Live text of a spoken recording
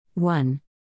1.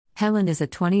 Helen is a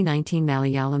 2019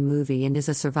 Malayalam movie and is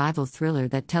a survival thriller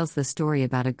that tells the story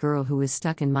about a girl who is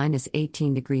stuck in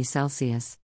 -18 degrees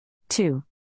Celsius. 2.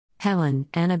 Helen,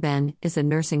 Anna Ben, is a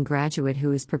nursing graduate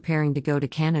who is preparing to go to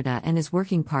Canada and is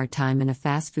working part-time in a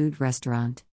fast food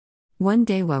restaurant. One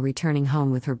day while returning home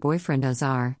with her boyfriend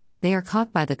Azar, they are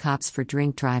caught by the cops for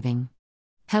drink driving.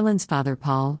 Helen's father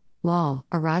Paul, Lol,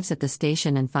 arrives at the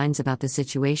station and finds about the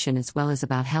situation as well as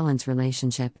about Helen's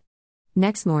relationship.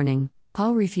 Next morning,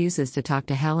 Paul refuses to talk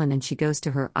to Helen and she goes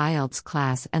to her IELTS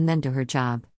class and then to her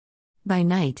job. By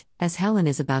night, as Helen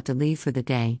is about to leave for the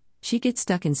day, she gets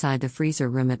stuck inside the freezer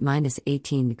room at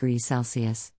 -18 degrees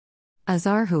Celsius.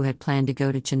 Azar, who had planned to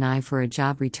go to Chennai for a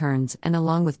job, returns and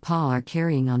along with Paul are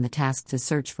carrying on the task to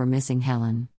search for missing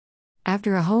Helen.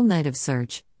 After a whole night of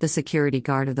search, the security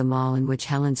guard of the mall in which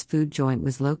Helen's food joint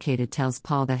was located tells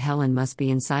Paul that Helen must be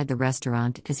inside the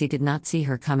restaurant as he did not see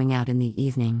her coming out in the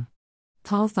evening.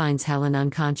 Paul finds Helen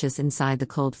unconscious inside the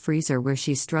cold freezer where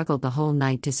she struggled the whole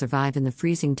night to survive in the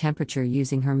freezing temperature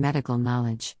using her medical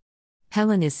knowledge.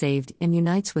 Helen is saved and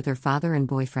unites with her father and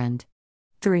boyfriend.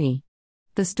 3.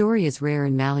 The story is rare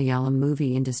in Malayalam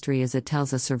movie industry as it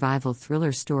tells a survival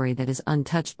thriller story that is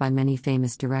untouched by many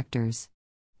famous directors.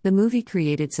 The movie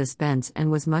created suspense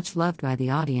and was much loved by the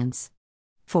audience.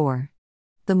 4.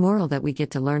 The moral that we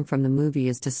get to learn from the movie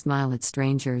is to smile at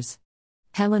strangers.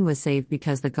 Helen was saved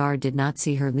because the guard did not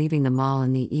see her leaving the mall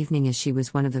in the evening as she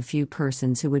was one of the few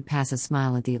persons who would pass a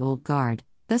smile at the old guard,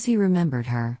 thus he remembered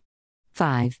her.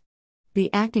 5.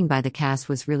 The acting by the cast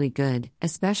was really good,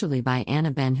 especially by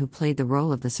Anna Ben, who played the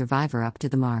role of the survivor up to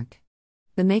the mark.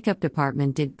 The makeup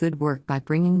department did good work by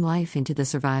bringing life into the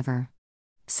survivor.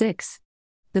 6.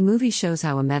 The movie shows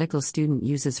how a medical student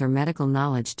uses her medical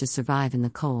knowledge to survive in the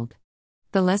cold.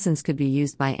 The lessons could be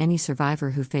used by any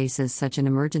survivor who faces such an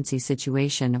emergency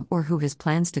situation or who has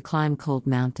plans to climb cold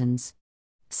mountains.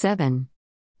 7.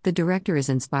 The director is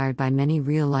inspired by many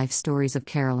real-life stories of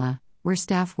Kerala, where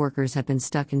staff workers have been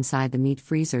stuck inside the meat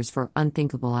freezers for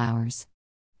unthinkable hours.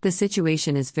 The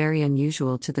situation is very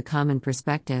unusual to the common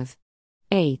perspective.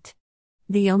 8.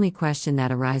 The only question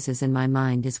that arises in my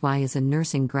mind is why is a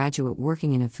nursing graduate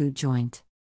working in a food joint?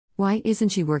 Why isn't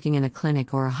she working in a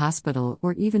clinic or a hospital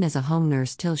or even as a home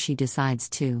nurse till she decides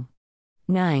to?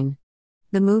 9.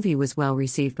 The movie was well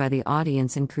received by the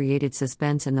audience and created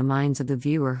suspense in the minds of the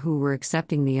viewer who were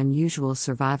accepting the unusual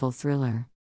survival thriller.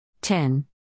 10.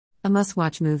 A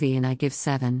must-watch movie and I give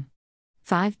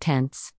 7.5.